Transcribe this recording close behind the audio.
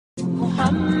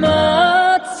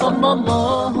محمد صلی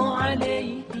اللہ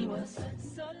علیہ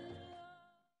وسلم۔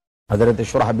 حضرت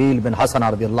شرحبیل بن حسنہ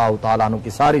رضی اللہ تعالیٰ عنہ کی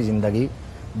ساری زندگی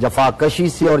جفا کشی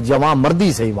سے اور جواں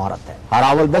مردی سے عبارت ہے۔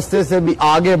 ہراول دستے سے بھی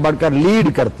آگے بڑھ کر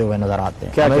لیڈ کرتے ہوئے نظر آتے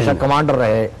ہیں، ہمیشہ کمانڈر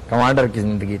رہے، کمانڈر کی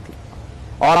زندگی تھی۔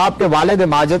 اور آپ کے والد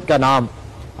ماجد کا نام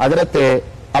حضرت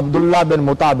عبداللہ بن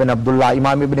مطع بن عبداللہ،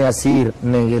 امام ابن اسیر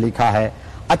نے یہ لکھا ہے۔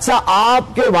 اچھا،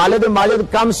 آپ کے والد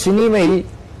ماجد کم سنی میں ہی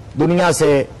دنیا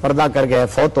سے پردہ کر گئے،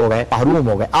 فوت ہو گئے، محروم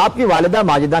ہو گئے۔ آپ کی والدہ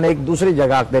ماجدہ نے ایک دوسری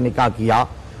جگہ پہ نکاح کیا،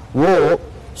 وہ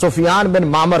سفیان بن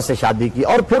معمر سے شادی کی،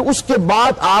 اور پھر اس کے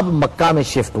بعد آپ مکہ میں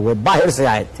شفٹ ہوئے، باہر سے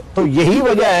آئے تھے۔ تو یہی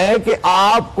وجہ ہے کہ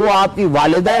آپ کو آپ کی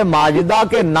والدہ ماجدہ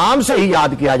کے نام سے ہی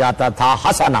یاد کیا جاتا تھا،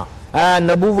 حسنہ۔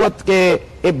 نبوت کے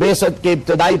بعثت کے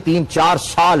ابتدائی 3-4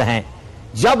 سال ہیں،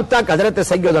 جب تک حضرت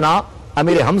سیدنا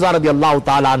امیر حمزہ رضی اللہ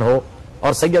تعالیٰ عنہ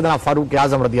اور سیدنا فاروق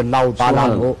اعظم رضی اللہ تعالیٰ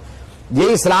عنہ یہ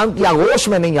اسلام کی آغوش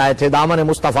میں نہیں آئے تھے، دامن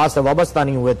مصطفیٰ سے وابستہ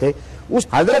نہیں ہوئے تھے، اس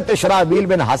حضرت شرحبیل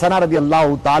بن حسنہ رضی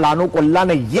اللہ تعالیٰ عنہ کو اللہ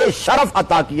نے یہ شرف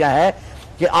عطا کیا ہے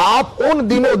کہ آپ ان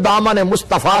دنوں دامن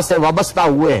مصطفیٰ سے وابستہ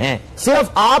ہوئے ہیں۔ صرف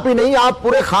آپ ہی نہیں، آپ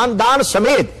پورے خاندان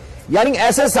سمیت، یعنی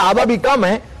ایسے صحابہ بھی کم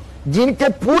ہیں جن کے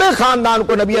پورے خاندان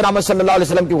کو نبی رحمت صلی اللہ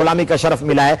علیہ وسلم کی غلامی کا شرف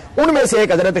ملا ہے۔ ان میں سے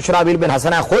ایک حضرت شرحبیل بن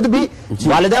حسنہ، خود بھی،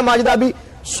 والدہ ماجدہ بھی،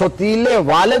 ستیلے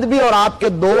والد بھی، اور آپ کے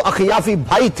 2 اخیافی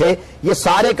بھائی تھے۔ یہ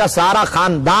سارے کا سارا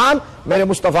خاندان میرے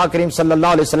مصطفیٰ کریم صلی اللہ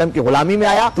علیہ وسلم کی غلامی میں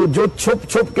آیا۔ تو جو چھپ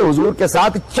چھپ کے حضور کے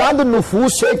ساتھ چند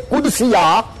نفوس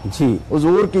قدسیہ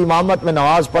حضور کی امامت میں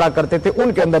نماز پڑھا کرتے تھے،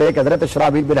 ان کے اندر ایک حضرت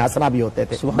شرحبیل بن حسنہ بھی ہوتے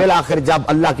تھے۔ بالآخر جب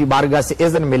اللہ کی بارگاہ سے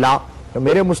اذن ملا تو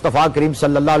میرے مصطفیٰ کریم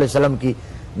صلی اللہ علیہ وسلم کی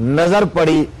نظر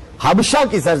پڑی حبشہ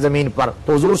کی سرزمین پر،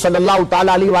 تو حضور صلی اللہ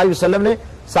تعالیٰ علیہ وآلہ وسلم نے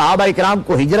صحابہ اکرام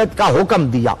کو ہجرت کا حکم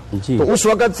دیا۔ تو اس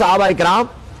وقت صحابہ اکرام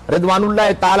رضوان اللہ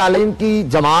تعالیٰ علیہ کی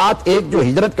جماعت ایک جو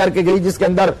ہجرت کر کے گئی، جس کے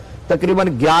اندر تقریباً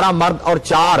 11 مرد اور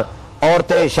 4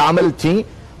 عورتیں شامل تھیں،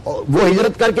 وہ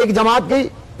ہجرت کر کے ایک جماعت گئی۔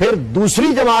 پھر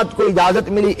دوسری جماعت کو اجازت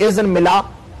ملی، اذن ملا،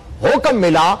 حکم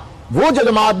ملا۔ وہ جو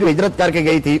جماعت جو ہجرت کر کے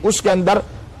گئی تھی اس کے اندر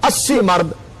 80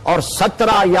 مرد اور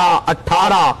 17 یا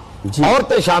 18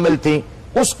 عورتیں شامل تھیں۔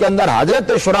 اس کے اندر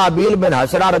حضرت شرحبیل بن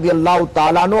حسنہ رضی اللہ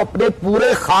تعالیٰ عنہ اپنے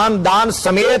پورے خاندان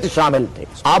سمیت شامل تھے۔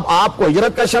 اب آپ کو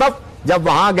ہجرت کا شرف، جب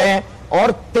وہاں گئے اور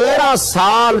 13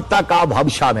 سال تک آپ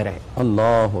حبشہ میں رہے۔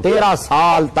 اللہ، 13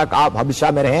 سال تک آپ حبشہ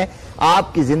میں رہے۔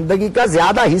 آپ کی زندگی کا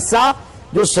زیادہ حصہ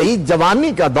جو صحیح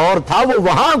جوانی کا دور تھا وہ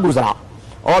وہاں گزرا،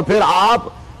 اور پھر آپ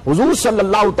حضور صلی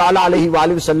اللہ تعالیٰ علیہ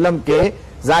وآلہ وسلم کے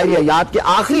ظاہری حیات کے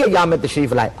آخری ایام میں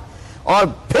تشریف لائے۔ اور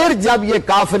پھر جب یہ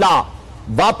قافلہ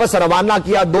واپس روانہ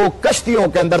کیا 2 کشتیوں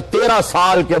کے اندر 13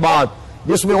 سال کے بعد،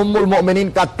 جس میں ام المؤمنین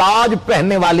کا تاج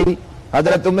پہننے والی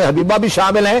حضرت ام حبیبہ بھی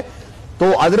شامل ہیں، تو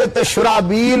حضرت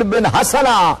شرحبیل بن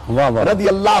حسنہ رضی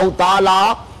اللہ تعالی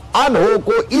عنہ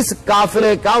کو اس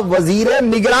قافلے کا وزیر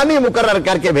نگرانی مقرر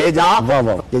کر کے بھیجا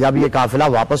کہ جب یہ قافلہ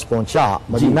واپس پہنچا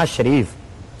مدینہ شریف،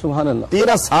 سبحان اللہ،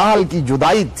 13 سال کی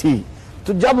جدائی تھی،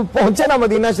 تو جب پہنچے نا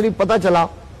مدینہ شریف، پتہ چلا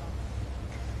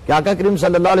کہ آقا کریم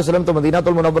صلی اللہ علیہ وسلم تو مدینہ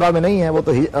المنورہ میں نہیں ہے، وہ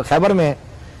تو خیبر میں ہے۔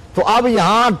 تو اب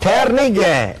یہاں ٹھہر نہیں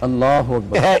گئے، اللہ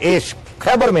اکبر، عشق،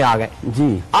 خیبر میں آ گئے جی۔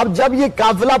 اب جب یہ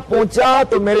قافلہ پہنچا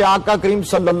تو میرے آقا کریم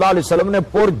صلی اللہ علیہ وسلم نے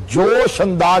پرجوش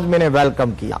انداز میں نے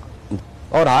ویلکم کیا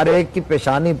اور ہر ایک کی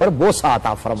پیشانی پر بوسہ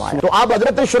عطا فرمایا۔ تو اب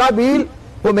حضرت شرحبیل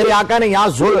کو میرے آقا نے یہاں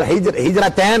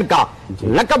ذوالہجرتین کا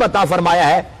لقب عطا فرمایا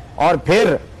ہے۔ اور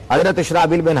پھر حضرت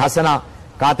شرحبیل بن حسنہ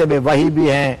کاتب وحی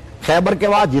بھی ہیں۔ خیبر کے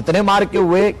بعد جتنے مارکے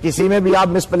ہوئے کسی میں بھی آپ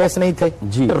مس پلیس نہیں تھے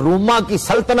جی۔ روما کی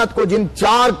سلطنت کو جن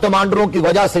 4 کمانڈروں کی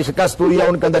وجہ سے شکست ہوئی ہے،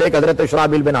 ان کے اندر ایک حضرت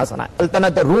شرحبیل بن حسنہ ہے۔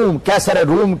 سلطنت روم، کیسر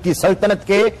روم کی سلطنت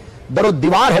کے در و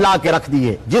دیوار ہلا کے رکھ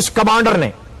دیے جس کمانڈر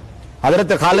نے،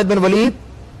 حضرت خالد بن ولید،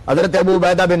 حضرت ابو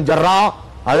عبیدہ بن جراح،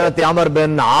 حضرت عمر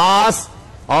بن عاص،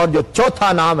 اور جو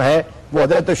چوتھا نام ہے وہ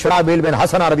حضرت شرحبیل بن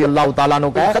حسنہ رضی اللہ تعالیٰ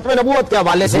عنہ کا ہے۔ ختم نبوت کے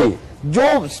حوالے سے جو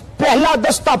پہلا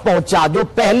دستہ پہنچا، جو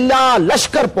پہلا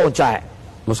لشکر پہنچا ہے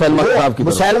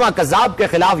مسلمہ کذاب کے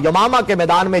خلاف یمامہ کے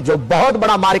میدان میں، جو بہت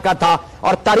بڑا معرکہ تھا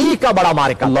اور تاریخ کا بڑا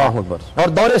معرکہ تھا، اور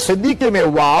دور صدیقی میں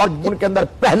ہوا، اور جن کے اندر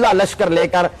پہلا لشکر لے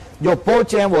کر جو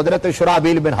پہنچے ہیں وہ حضرت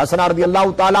شرحبیل بن حسنہ رضی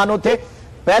اللہ تعالیٰ عنہ تھے۔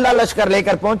 پہلا لشکر لے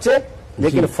کر پہنچے،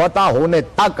 لیکن فتح ہونے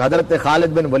تک حضرت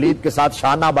خالد بن ولید کے ساتھ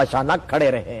شانہ بہ شانہ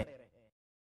کھڑے رہے۔